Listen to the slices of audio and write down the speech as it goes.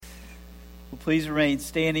Well, please remain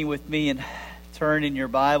standing with me and turn in your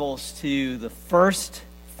Bibles to the first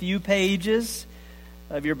few pages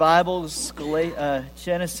of your Bibles,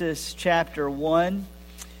 Genesis chapter 1,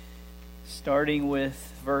 starting with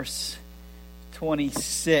verse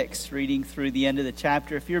 26, reading through the end of the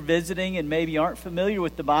chapter. If you're visiting and maybe aren't familiar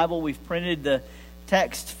with the Bible, we've printed the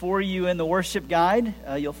text for you in the worship guide.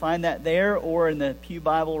 You'll find that there or in the Pew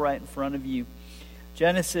Bible right in front of you.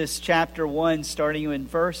 Genesis chapter 1, starting in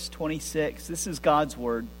verse 26. This is God's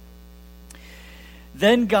word.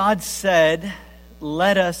 Then God said,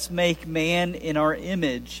 "Let us make man in our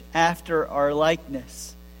image, after our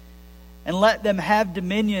likeness. And let them have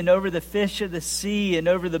dominion over the fish of the sea, and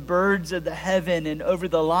over the birds of the heaven, and over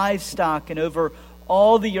the livestock, and over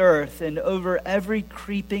all the earth, and over every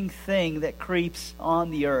creeping thing that creeps on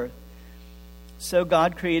the earth." So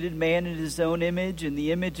God created man in his own image. In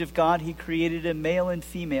the image of God he created him, male and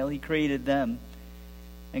female he created them.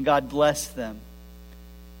 And God blessed them.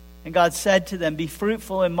 And God said to them, "Be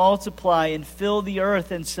fruitful and multiply, and fill the earth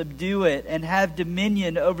and subdue it, and have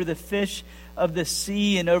dominion over the fish of the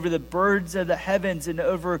sea, and over the birds of the heavens, and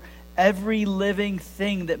over every living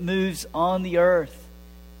thing that moves on the earth."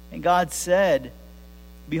 And God said,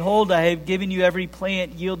 "Behold, I have given you every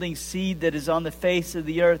plant yielding seed that is on the face of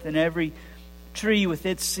the earth, and every tree with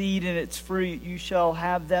its seed and its fruit. You shall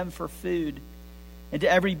have them for food. And to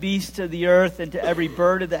every beast of the earth, and to every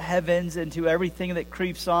bird of the heavens, and to everything that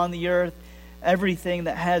creeps on the earth, everything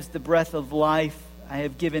that has the breath of life, I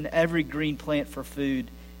have given every green plant for food."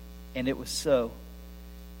 And it was so.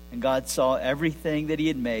 And God saw everything that he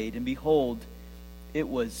had made, and behold, it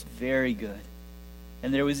was very good.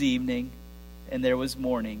 And there was evening, and there was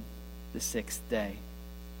morning, the sixth day.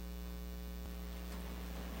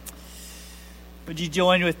 Would you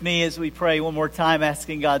join with me as we pray one more time,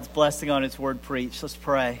 asking God's blessing on his word preached? Let's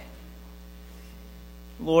pray.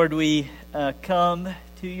 Lord, we come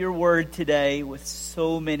to your word today with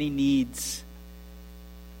so many needs.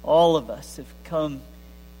 All of us have come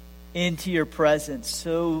into your presence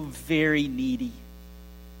so very needy.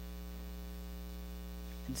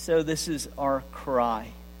 And so this is our cry.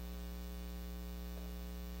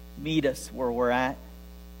 Meet us where we're at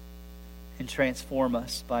and transform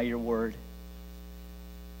us by your word.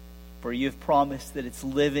 For you have promised that it's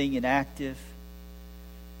living and active.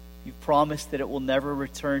 You've promised that it will never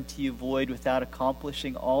return to you void without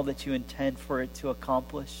accomplishing all that you intend for it to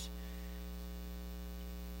accomplish.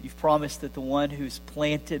 You've promised that the one who's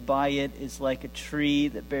planted by it is like a tree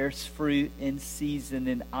that bears fruit in season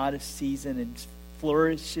and out of season and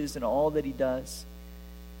flourishes in all that he does.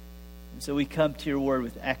 And so we come to your word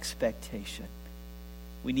with expectation.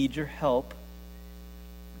 We need your help.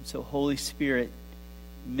 And so Holy Spirit,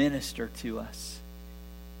 minister to us.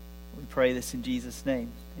 We pray this in Jesus' name.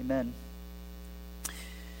 Amen.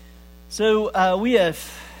 So we have,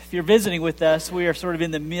 if you're visiting with us, we are sort of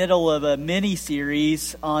in the middle of a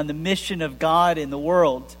mini-series on the mission of God in the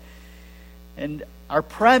world. And our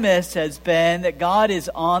premise has been that God is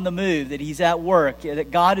on the move, that he's at work.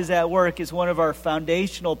 That God is at work is one of our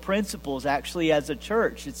foundational principles, actually, as a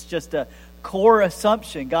church. It's just a core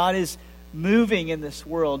assumption. God is moving in this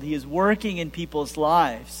world. He is working in people's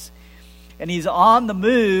lives. And he's on the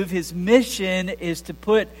move. His mission is to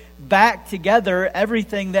put back together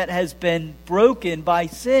everything that has been broken by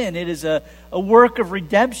sin. It is a work of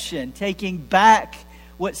redemption, taking back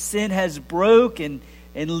what sin has broken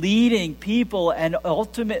and leading people and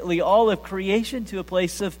ultimately all of creation to a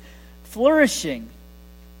place of flourishing.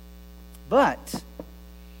 But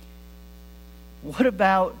what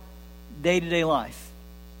about day-to-day life?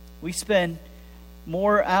 We spend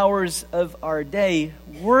more hours of our day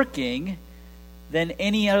working than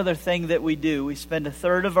any other thing that we do. We spend a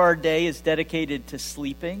third of our day is dedicated to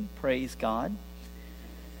sleeping, praise God.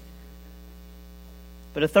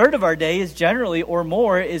 But a third of our day is generally, or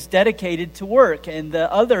more, is dedicated to work. And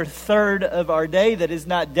the other third of our day that is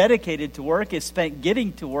not dedicated to work is spent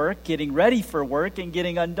getting to work, getting ready for work, and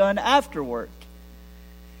getting undone after work.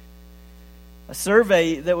 A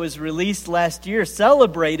survey that was released last year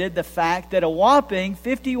celebrated the fact that a whopping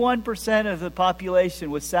 51% of the population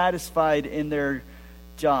was satisfied in their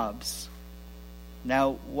jobs.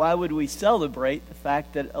 Now, why would we celebrate the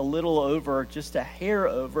fact that a little over, just a hair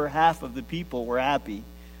over, half of the people were happy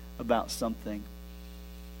about something?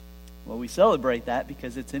 Well, we celebrate that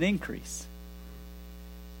because it's an increase.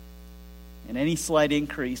 And any slight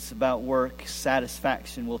increase about work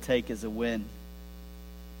satisfaction will take as a win.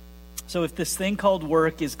 So if this thing called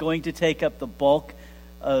work is going to take up the bulk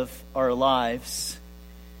of our lives,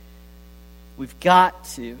 we've got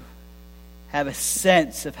to have a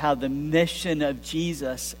sense of how the mission of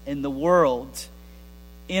Jesus in the world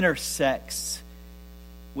intersects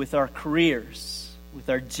with our careers, with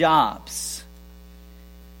our jobs?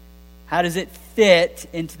 How does it fit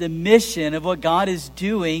into the mission of what God is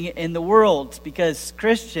doing in the world? Because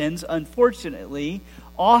Christians, unfortunately,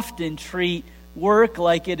 often treat work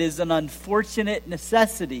like it is an unfortunate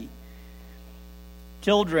necessity.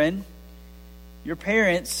 Children, your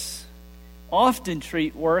parents often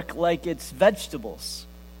treat work like it's vegetables.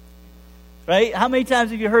 Right? How many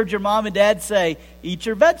times have you heard your mom and dad say, eat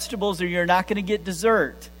your vegetables or you're not going to get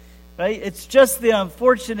dessert? Right? It's just the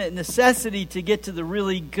unfortunate necessity to get to the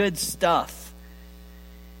really good stuff.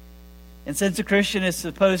 And since a Christian is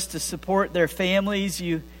supposed to support their families,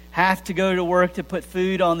 you have to go to work to put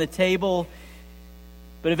food on the table.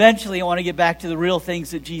 But eventually I want to get back to the real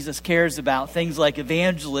things that Jesus cares about. Things like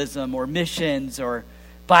evangelism or missions or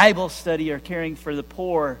Bible study or caring for the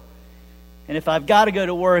poor. And if I've got to go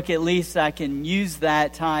to work, at least I can use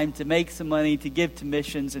that time to make some money to give to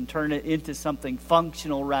missions and turn it into something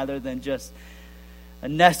functional rather than just a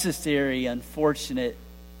necessary, unfortunate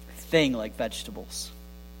thing like vegetables.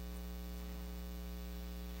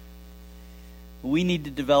 We need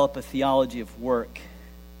to develop a theology of work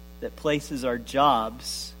that places our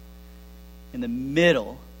jobs in the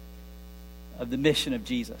middle of the mission of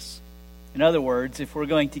Jesus. In other words, if we're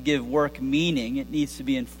going to give work meaning, it needs to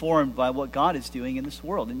be informed by what God is doing in this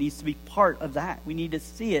world. It needs to be part of that. We need to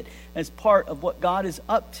see it as part of what God is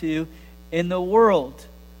up to in the world.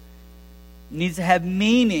 It needs to have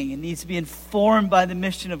meaning. It needs to be informed by the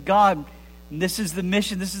mission of God. And this is the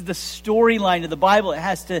mission. This is the storyline of the Bible. It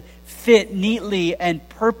has to fit neatly and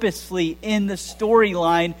purposefully in the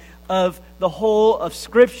storyline of the whole of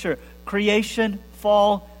Scripture. Creation,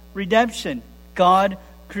 fall, redemption. God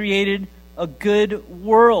created a good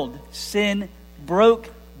world. Sin broke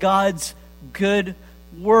God's good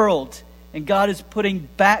world. And God is putting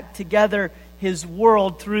back together His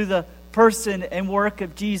world through the person and work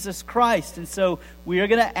of Jesus Christ. And so we are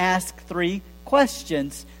going to ask 3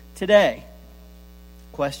 questions today.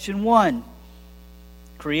 Question 1,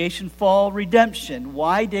 creation, fall, redemption.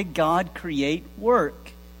 Why did God create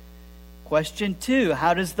work? Question 2,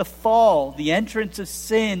 how does the fall, the entrance of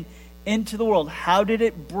sin into the world, how did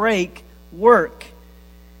it break work?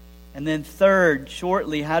 And then third,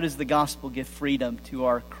 shortly, how does the gospel give freedom to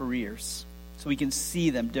our careers so we can see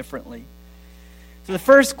them differently? So the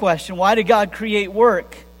first question, why did God create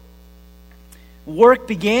work? Work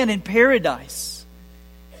began in paradise.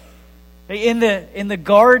 In the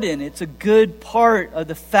garden, it's a good part of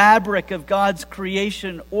the fabric of God's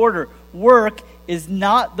creation order. Work is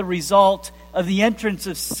not the result of the entrance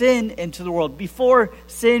of sin into the world. Before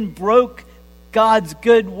sin broke God's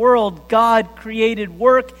good world, God created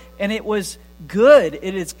work, and it was good.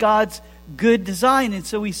 It is God's good design. And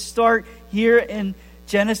so we start here in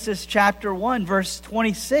Genesis chapter 1, verse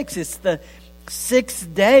 26. It's the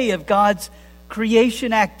 6th day of God's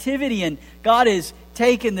creation activity, and God is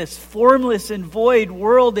taken this formless and void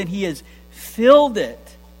world and He has filled it.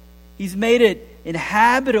 He's made it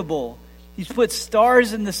inhabitable. He's put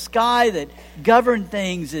stars in the sky that govern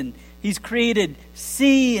things, and He's created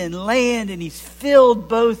sea and land, and He's filled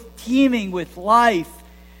both teeming with life.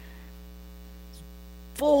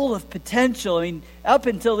 Full of potential. I mean, up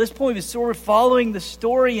until this point, we're sort of following the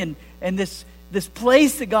story, and this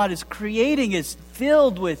place that God is creating is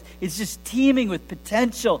filled with, it's just teeming with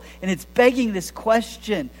potential. And it's begging this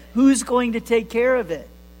question, who's going to take care of it?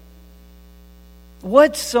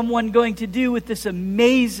 What's someone going to do with this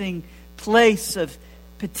amazing place of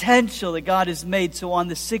potential that God has made? So on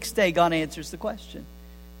the 6th day, God answers the question.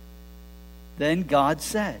 Then God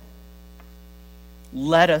said,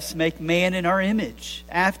 let us make man in our image,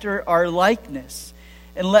 after our likeness,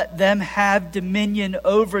 and let them have dominion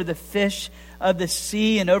over the fish of the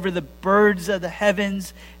sea, and over the birds of the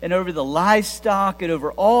heavens, and over the livestock, and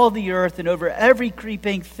over all the earth, and over every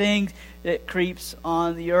creeping thing that creeps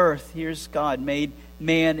on the earth. Here's God made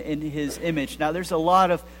man in His image. Now there's a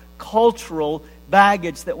lot of cultural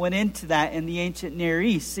baggage that went into that in the ancient Near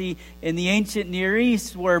East. See, in the ancient Near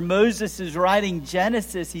East, where Moses is writing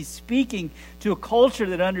Genesis, he's speaking to a culture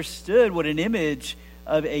that understood what an image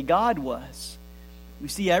of a God was. We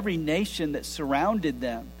see every nation that surrounded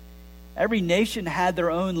them. Every nation had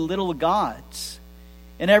their own little gods.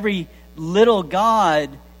 And every little god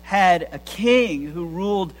had a king who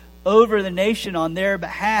ruled over the nation on their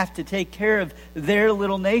behalf to take care of their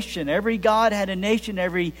little nation. Every god had a nation.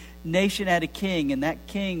 Every nation had a king. And that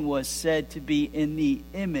king was said to be in the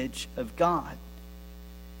image of God.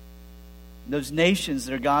 Those nations,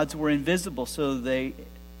 their gods were invisible, so they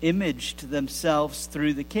imaged themselves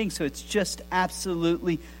through the King. So it's just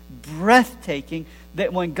absolutely breathtaking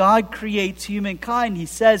that when God creates humankind, He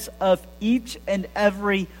says of each and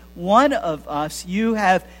every one of us, you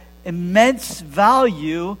have immense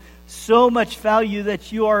value, so much value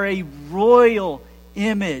that you are a royal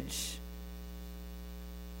image.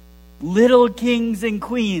 Little kings and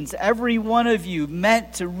queens, every one of you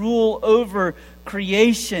meant to rule over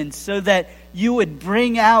creation so that you would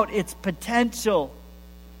bring out its potential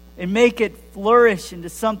and make it flourish into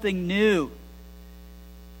something new.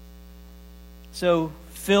 So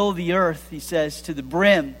fill the earth, He says, to the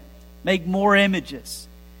brim. Make more images.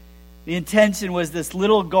 The intention was this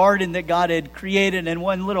little garden that God had created, and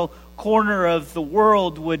one little corner of the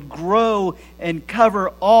world would grow and cover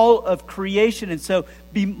all of creation. And so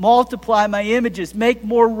multiply my images, make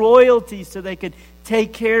more royalty so they could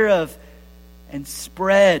take care of and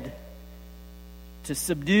spread, to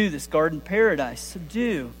subdue this garden paradise.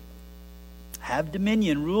 Subdue. Have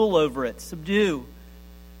dominion, rule over it, subdue.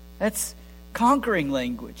 That's conquering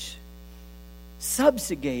language.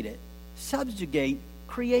 Subjugate it. Subjugate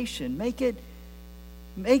creation.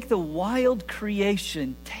 Make the wild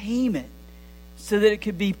creation, tame it, so that it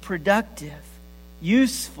could be productive,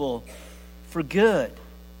 useful, for good.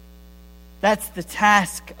 That's the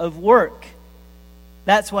task of work.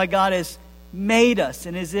 That's why God has made us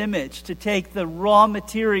in His image, to take the raw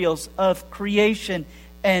materials of creation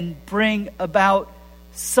and bring about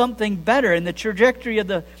something better. And the trajectory of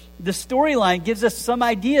the storyline gives us some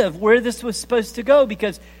idea of where this was supposed to go,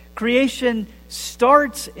 because creation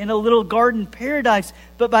starts in a little garden paradise,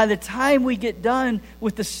 but by the time we get done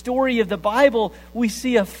with the story of the Bible, we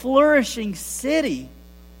see a flourishing city.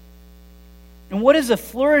 And what is a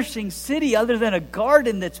flourishing city other than a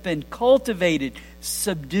garden that's been cultivated,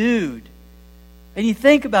 subdued? And you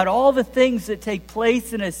think about all the things that take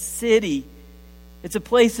place in a city. It's a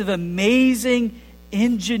place of amazing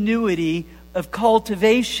ingenuity of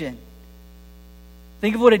cultivation.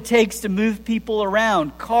 Think of what it takes to move people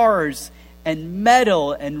around. Cars and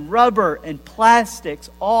metal and rubber and plastics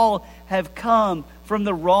all have come from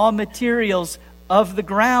the raw materials of the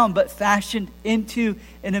ground, but fashioned into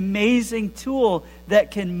an amazing tool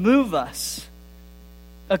that can move us.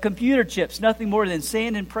 A computer chip's nothing more than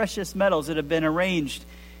sand and precious metals that have been arranged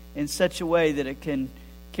in such a way that it can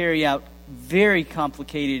carry out very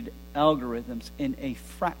complicated algorithms in a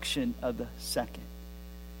fraction of a second.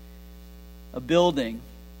 A building,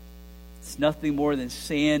 it's nothing more than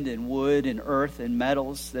sand and wood and earth and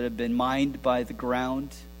metals that have been mined by the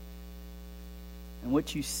ground. And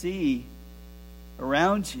what you see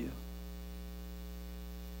around you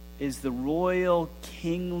is the royal,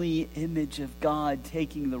 kingly image of God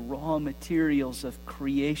taking the raw materials of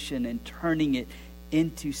creation and turning it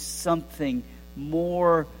into something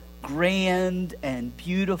more grand and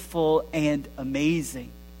beautiful and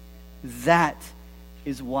amazing. That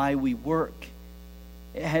is why we work.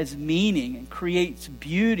 It has meaning and creates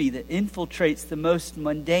beauty that infiltrates the most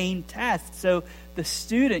mundane tasks. So the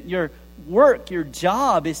student, your work, your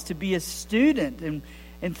job is to be a student.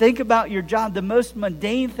 And think about your job, the most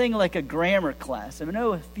mundane thing, like a grammar class. I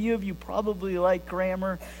know a few of you probably like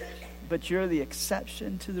grammar, but you're the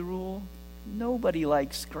exception to the rule. Nobody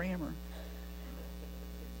likes grammar.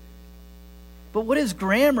 But what is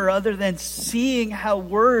grammar other than seeing how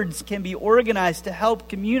words can be organized to help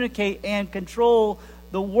communicate and control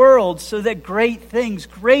the world so that great things,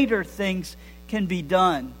 greater things can be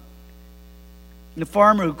done? The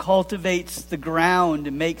farmer who cultivates the ground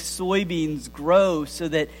and makes soybeans grow so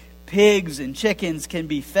that pigs and chickens can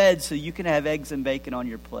be fed so you can have eggs and bacon on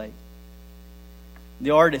your plate.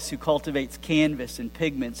 The artist who cultivates canvas and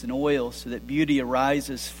pigments and oils so that beauty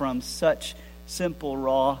arises from such simple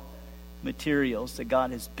raw materials that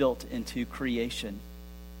God has built into creation.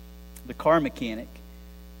 The car mechanic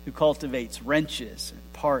who cultivates wrenches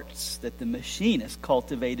and parts that the machinist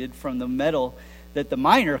cultivated from the metal that the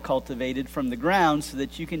miner cultivated from the ground so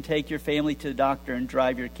that you can take your family to the doctor and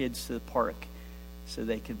drive your kids to the park so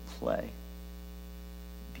they can play.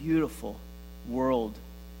 Beautiful world.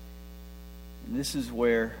 And this is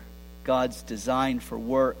where God's design for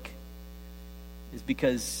work is,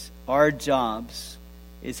 because our jobs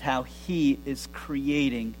is how He is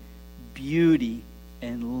creating beauty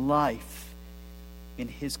and life in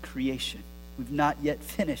His creation. We've not yet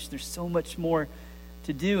finished. There's so much more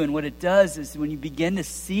to do. And what it does is, when you begin to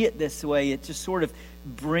see it this way, it just sort of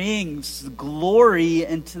brings glory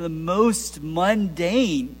into the most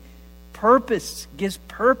mundane. Purpose gives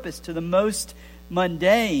purpose to the most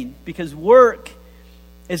mundane, because work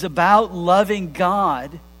is about loving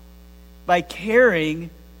God by caring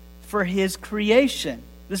for His creation.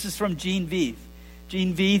 This is from Gene Vive.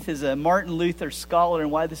 Gene Veith is a Martin Luther scholar,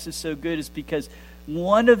 and why this is so good is because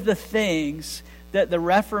one of the things that the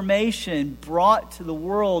Reformation brought to the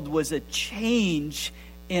world was a change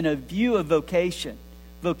in a view of vocation.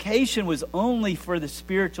 Vocation was only for the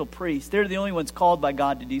spiritual priests. They're the only ones called by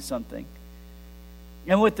God to do something.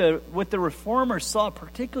 And what the Reformers saw,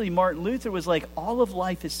 particularly Martin Luther, was like all of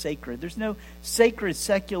life is sacred. There's no sacred,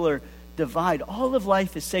 secular divide. All of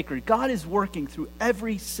life is sacred. God is working through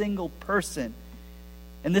every single person.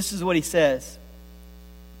 And this is what he says.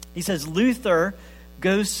 He says, Luther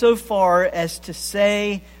goes so far as to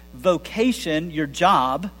say vocation, your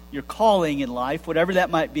job, your calling in life, whatever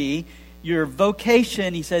that might be, your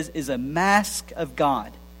vocation, he says, is a mask of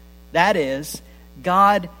God. That is,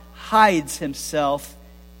 God hides himself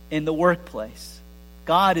in the workplace.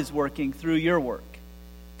 God is working through your work.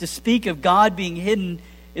 To speak of God being hidden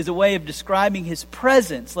is a way of describing his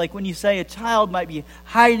presence. Like when you say a child might be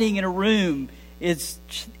hiding in a room,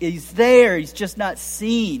 he's there, he's just not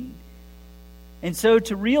seen. And so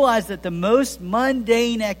to realize that the most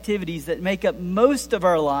mundane activities that make up most of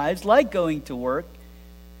our lives, like going to work,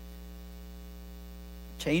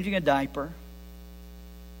 changing a diaper,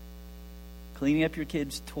 cleaning up your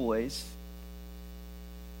kids' toys,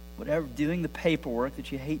 whatever, doing the paperwork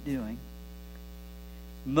that you hate doing.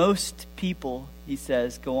 Most people, he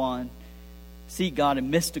says, go on, see God in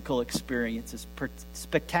mystical experiences,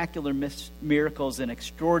 spectacular miracles and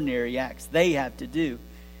extraordinary acts they have to do.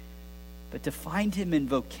 But to find him in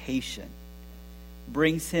vocation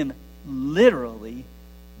brings him literally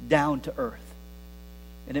down to earth.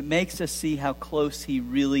 And it makes us see how close he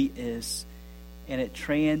really is. And it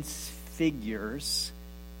transfigures,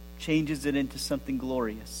 changes it into something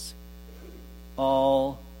glorious.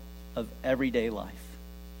 All of everyday life.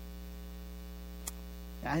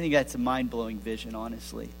 I think that's a mind-blowing vision,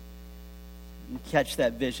 honestly. You catch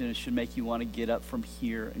that vision, it should make you want to get up from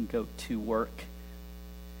here and go to work.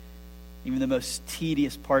 Even the most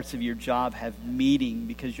tedious parts of your job have meaning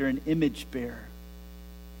because you're an image bearer.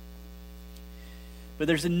 But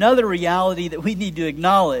there's another reality that we need to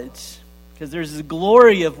acknowledge, because there's the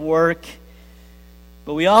glory of work,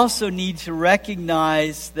 but we also need to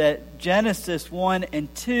recognize that Genesis 1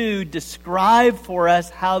 and 2 describe for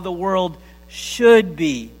us how the world should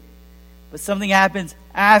be. But something happens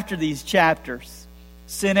after these chapters.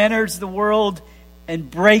 Sin enters the world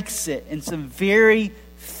and breaks it in some very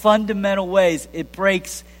fundamental ways. It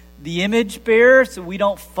breaks the image bearer, so we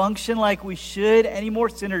don't function like we should anymore.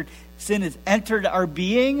 Sin has entered our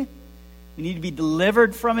being. We need to be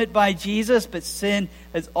delivered from it by Jesus, but sin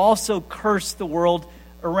has also cursed the world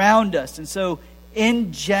around us. And so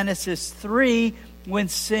in Genesis 3, when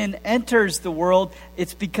sin enters the world,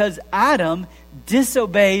 it's because Adam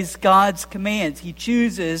disobeys God's commands. He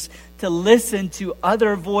chooses to listen to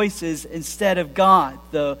other voices instead of God.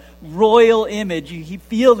 The royal image, you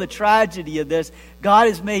feel the tragedy of this. God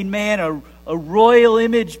has made man a royal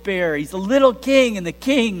image bearer. He's a little king, and the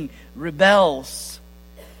king rebels.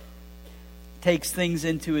 Takes things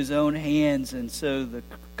into his own hands, and so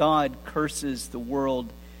God curses the world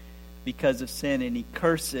because of sin, and he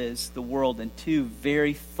curses the world in two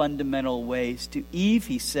very fundamental ways. To Eve,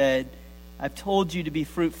 he said, I've told you to be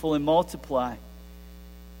fruitful and multiply.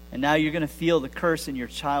 And now you're going to feel the curse in your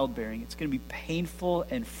childbearing. It's going to be painful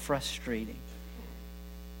and frustrating.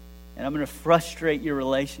 And I'm going to frustrate your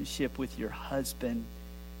relationship with your husband.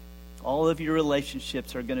 All of your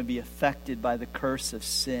relationships are going to be affected by the curse of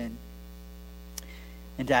sin.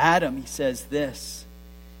 And to Adam, he says this: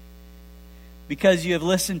 because you have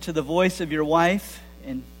listened to the voice of your wife,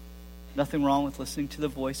 and nothing wrong with listening to the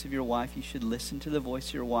voice of your wife. You should listen to the voice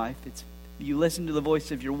of your wife. You listen to the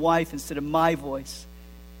voice of your wife instead of my voice.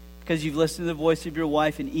 Because you've listened to the voice of your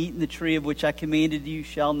wife and eaten the tree of which I commanded you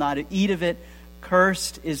shall not eat of it.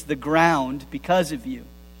 Cursed is the ground because of you.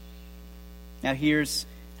 Now here's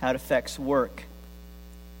how it affects work.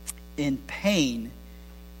 In pain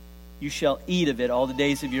you shall eat of it all the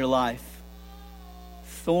days of your life.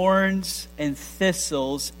 Thorns and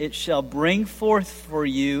thistles it shall bring forth for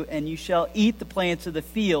you, and you shall eat the plants of the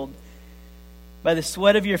field. By the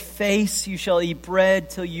sweat of your face you shall eat bread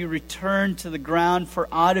till you return to the ground, for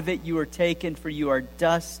out of it you are taken, for you are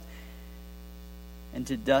dust, and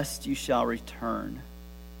to dust you shall return.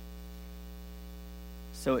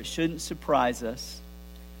 So it shouldn't surprise us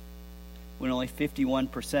when only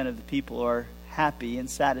 51% of the people are happy and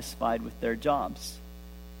satisfied with their jobs.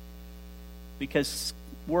 Because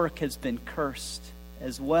work has been cursed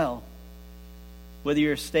as well. Whether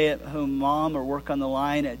you're a stay-at-home mom or work on the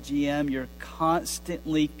line at GM, you're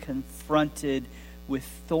constantly confronted with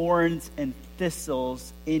thorns and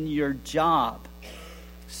thistles in your job.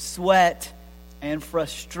 Sweat and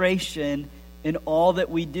frustration in all that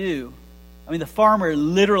we do. I mean, the farmer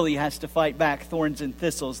literally has to fight back thorns and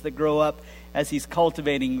thistles that grow up as he's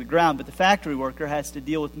cultivating the ground, but the factory worker has to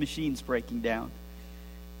deal with machines breaking down.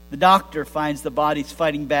 The doctor finds the body's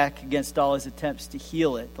fighting back against all his attempts to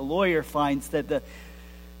heal it. The lawyer finds that the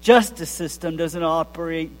justice system doesn't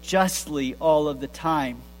operate justly all of the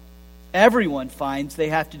time. Everyone finds they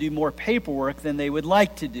have to do more paperwork than they would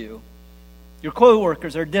like to do. Your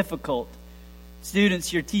co-workers are difficult.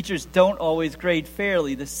 Students, your teachers don't always grade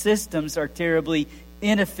fairly. The systems are terribly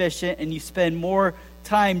inefficient, and you spend more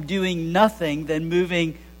time doing nothing than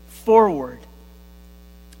moving forward.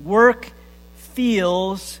 Work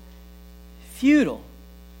feels futile.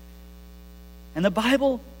 And the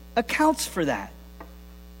Bible accounts for that.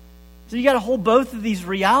 So you got to hold both of these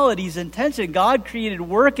realities in tension. God created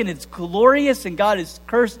work and it's glorious, and God has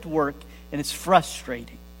cursed work and it's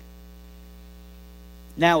frustrating.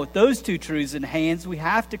 Now, with those two truths in hand, we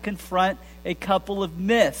have to confront a couple of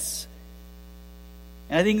myths.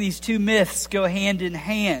 And I think these two myths go hand in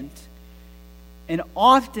hand. And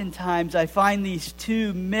oftentimes I find these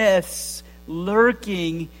two myths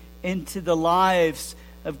lurking into the lives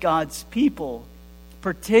of God's people,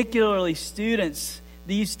 particularly students.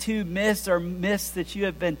 These two myths are myths that you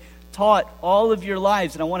have been taught all of your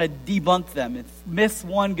lives, and I want to debunk them. Myth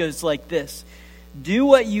one goes like this: do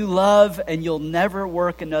what you love and you'll never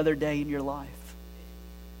work another day in your life.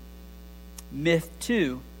 Myth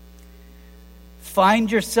two: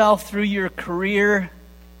 find yourself through your career,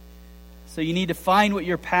 so you need to find what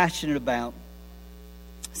you're passionate about.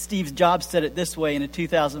 Steve Jobs said it this way in a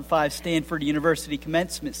 2005 Stanford University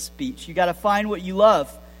commencement speech: you got to find what you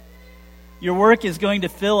love. Your work is going to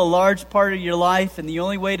fill a large part of your life, and the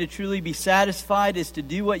only way to truly be satisfied is to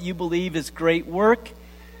do what you believe is great work.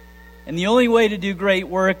 And the only way to do great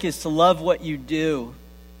work is to love what you do.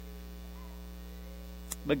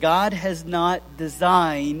 But God has not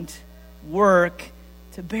designed work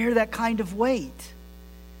to bear that kind of weight.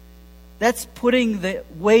 That's putting the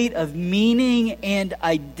weight of meaning and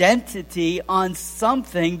identity on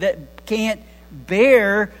something that can't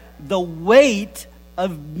bear the weight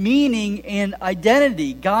of meaning and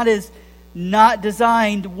identity. God has not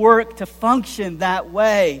designed work to function that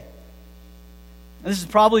way. This is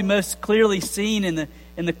probably most clearly seen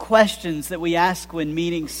in the questions that we ask when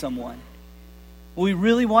meeting someone. We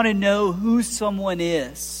really want to know who someone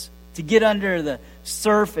is, to get under the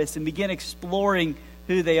surface and begin exploring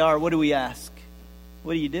who they are. What do we ask?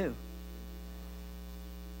 What do you do?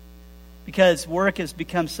 Because work has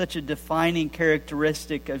become such a defining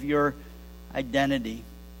characteristic of your identity.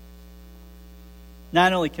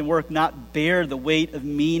 Not only can work not bear the weight of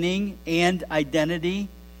meaning and identity,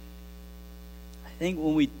 I think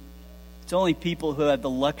it's only people who have the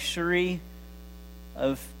luxury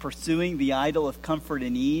of pursuing the idol of comfort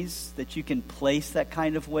and ease that you can place that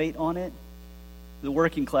kind of weight on it. The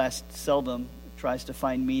working class seldom tries to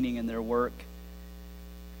find meaning in their work.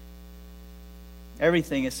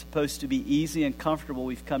 Everything is supposed to be easy and comfortable,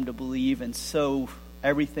 we've come to believe, and so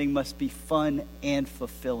everything must be fun and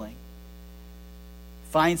fulfilling.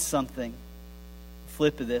 Find something.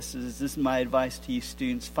 Flip of this is my advice to you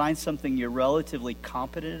students. Find something you're relatively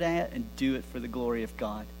competent at and do it for the glory of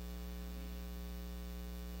God.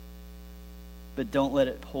 But don't let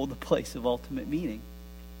it hold the place of ultimate meaning.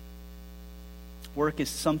 Work is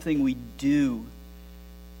something we do,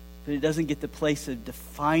 but it doesn't get the place of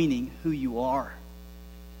defining who you are.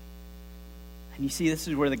 And you see, this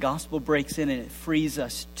is where the gospel breaks in, and it frees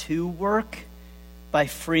us to work by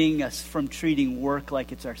freeing us from treating work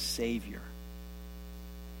like it's our Savior.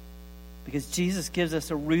 Because Jesus gives us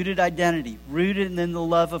a rooted identity, rooted in the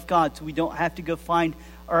love of God, so we don't have to go find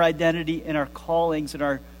our identity in our callings and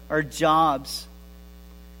our jobs.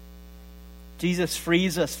 Jesus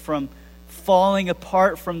frees us from falling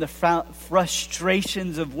apart from the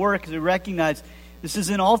frustrations of work, as we recognize this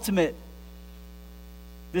isn't ultimate.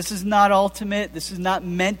 This is not ultimate. This is not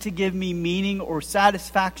meant to give me meaning or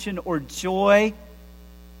satisfaction or joy.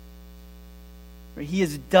 He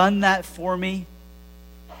has done that for me.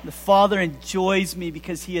 The Father enjoys me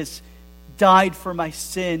because He has died for my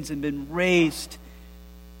sins and been raised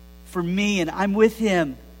for me, and I'm with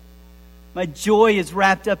Him. My joy is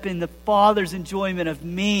wrapped up in the Father's enjoyment of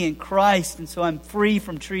me in Christ, and so I'm free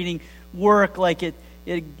from treating work like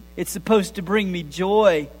it's supposed to bring me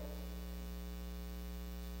joy.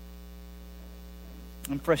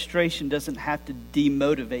 And frustration doesn't have to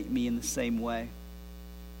demotivate me in the same way.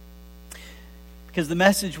 Because the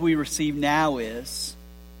message we receive now is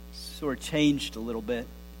sort of changed a little bit.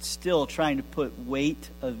 It's still trying to put weight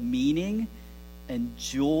of meaning and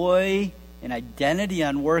joy and identity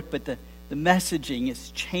on work, but the the messaging is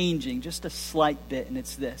changing just a slight bit, and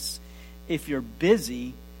it's this: if you're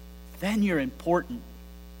busy, then you're important.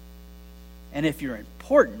 And if you're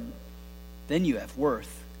important, then you have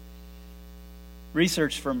worth.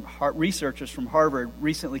 Researchers from Harvard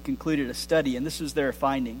recently concluded a study, and this was their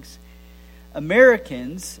findings.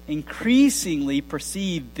 Americans increasingly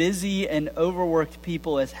perceive busy and overworked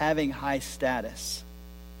people as having high status.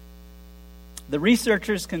 The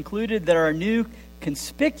researchers concluded that our new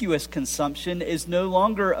conspicuous consumption is no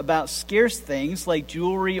longer about scarce things like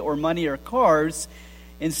jewelry or money or cars.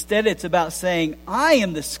 Instead, it's about saying, I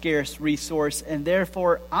am the scarce resource and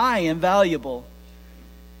therefore I am valuable.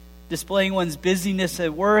 Displaying one's busyness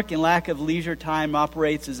at work and lack of leisure time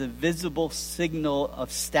operates as a visible signal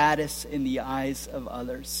of status in the eyes of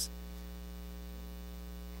others.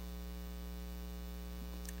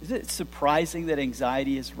 Is it surprising that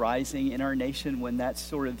anxiety is rising in our nation when that's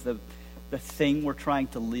sort of the thing we're trying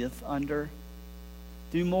to live under?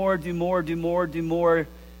 Do more, do more, do more, do more.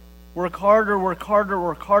 Work harder, work harder,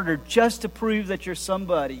 work harder just to prove that you're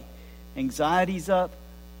somebody. Anxiety's up.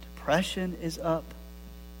 Depression is up.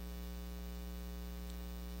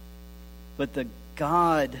 But the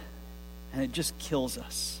God, and it just kills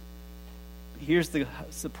us. Here's the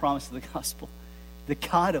promise of the gospel. The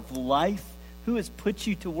God of life, who has put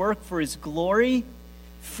you to work for his glory,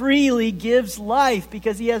 freely gives life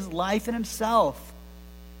because he has life in himself.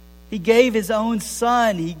 He gave his own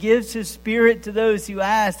son. He gives his spirit to those who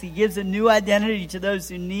ask. He gives a new identity to those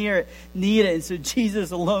who need it. And so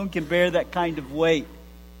Jesus alone can bear that kind of weight.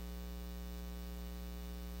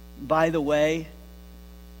 By the way,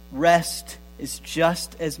 rest is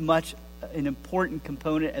just as much an important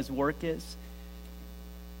component as work is.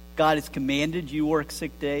 God has commanded you work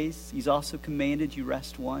 6 days. He's also commanded you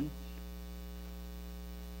rest one.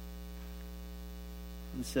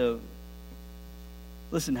 And so,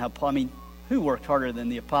 listen how Paul, who worked harder than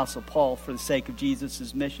the Apostle Paul for the sake of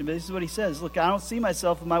Jesus' mission? But this is what he says. Look, I don't see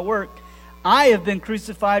myself in my work. I have been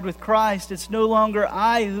crucified with Christ. It's no longer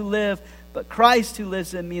I who live, but Christ who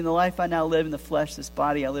lives in me. In the life I now live in the flesh, this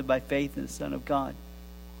body I live by faith in the Son of God,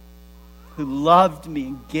 who loved me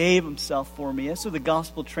and gave himself for me. That's what the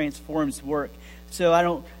gospel transforms work.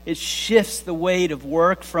 So it shifts the weight of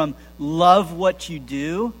work from love what you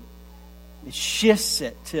do. It shifts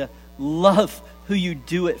it to love who you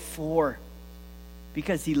do it for,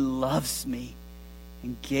 because he loves me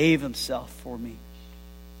and gave himself for me.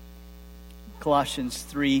 Colossians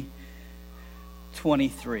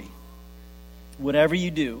 3:23. Whatever you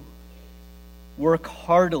do, work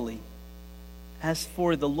heartily as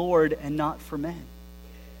for the Lord and not for men.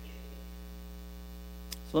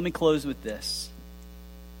 So let me close with this.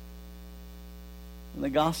 In the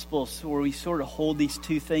Gospels, where we sort of hold these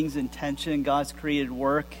two things in tension, God's created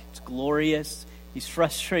work, it's glorious. He's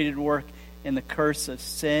frustrated work in the curse of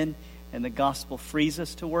sin, and the gospel frees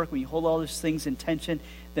us to work. When you hold all those things in tension,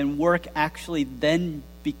 then work actually then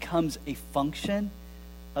becomes a function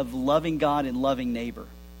of loving God and loving neighbor.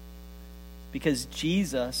 Because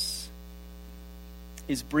Jesus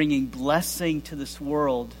is bringing blessing to this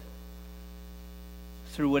world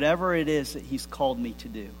through whatever it is that he's called me to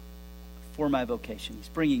do for my vocation. He's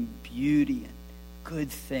bringing beauty and good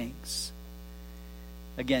things.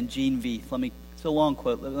 Again, Gene Veith. It's a long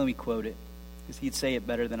quote. Let me quote it, because he'd say it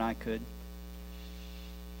better than I could.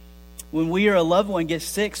 When we or a loved one gets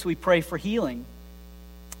sick, we pray for healing.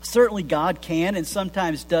 Certainly God can and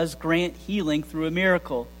sometimes does grant healing through a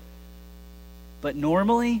miracle. But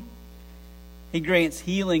normally, he grants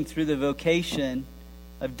healing through the vocation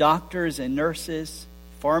of doctors and nurses,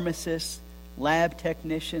 pharmacists, lab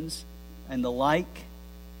technicians, and the like.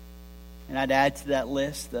 And I'd add to that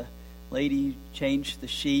list the lady who changed the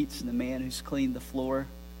sheets and the man who's cleaned the floor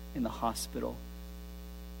in the hospital.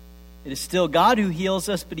 It is still God who heals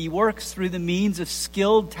us, but he works through the means of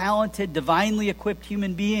skilled, talented, divinely equipped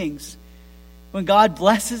human beings. When God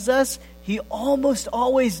blesses us, he almost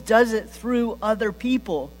always does it through other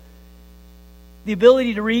people. The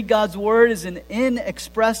ability to read God's word is an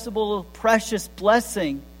inexpressible, precious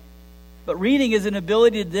blessing. But reading is an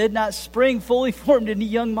ability that did not spring fully formed into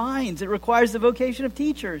young minds. It requires the vocation of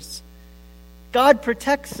teachers. God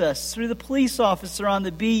protects us through the police officer on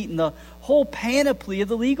the beat and the whole panoply of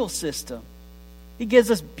the legal system. He gives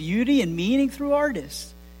us beauty and meaning through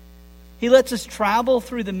artists. He lets us travel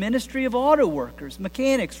through the ministry of auto workers,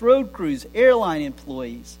 mechanics, road crews, airline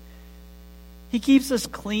employees. He keeps us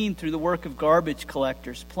clean through the work of garbage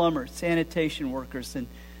collectors, plumbers, sanitation workers, and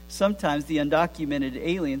sometimes the undocumented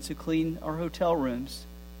aliens who clean our hotel rooms.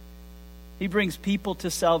 He brings people to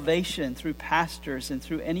salvation through pastors and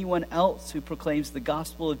through anyone else who proclaims the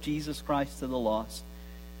gospel of Jesus Christ to the lost.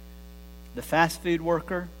 The fast food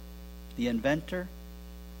worker, the inventor,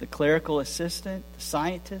 the clerical assistant, the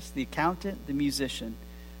scientist, the accountant, the musician,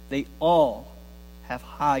 they all have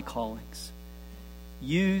high callings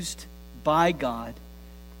used by God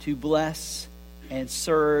to bless and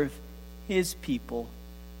serve His people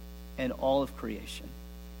and all of creation.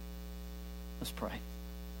 Let's pray.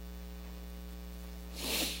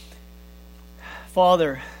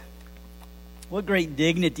 Father, what great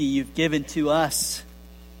dignity you've given to us.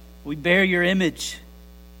 We bear your image.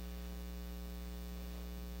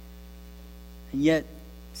 And yet,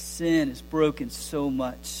 sin has broken so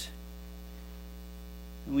much.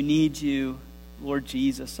 And we need you, Lord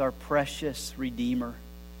Jesus, our precious Redeemer,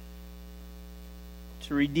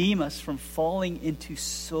 to redeem us from falling into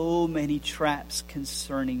so many traps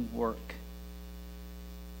concerning work,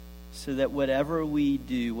 so that whatever we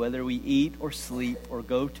do, whether we eat or sleep or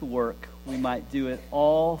go to work, we might do it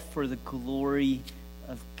all for the glory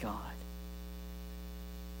of God.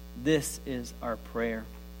 This is our prayer.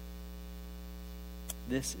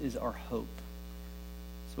 This is our hope.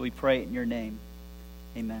 So we pray it in your name.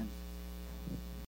 Amen.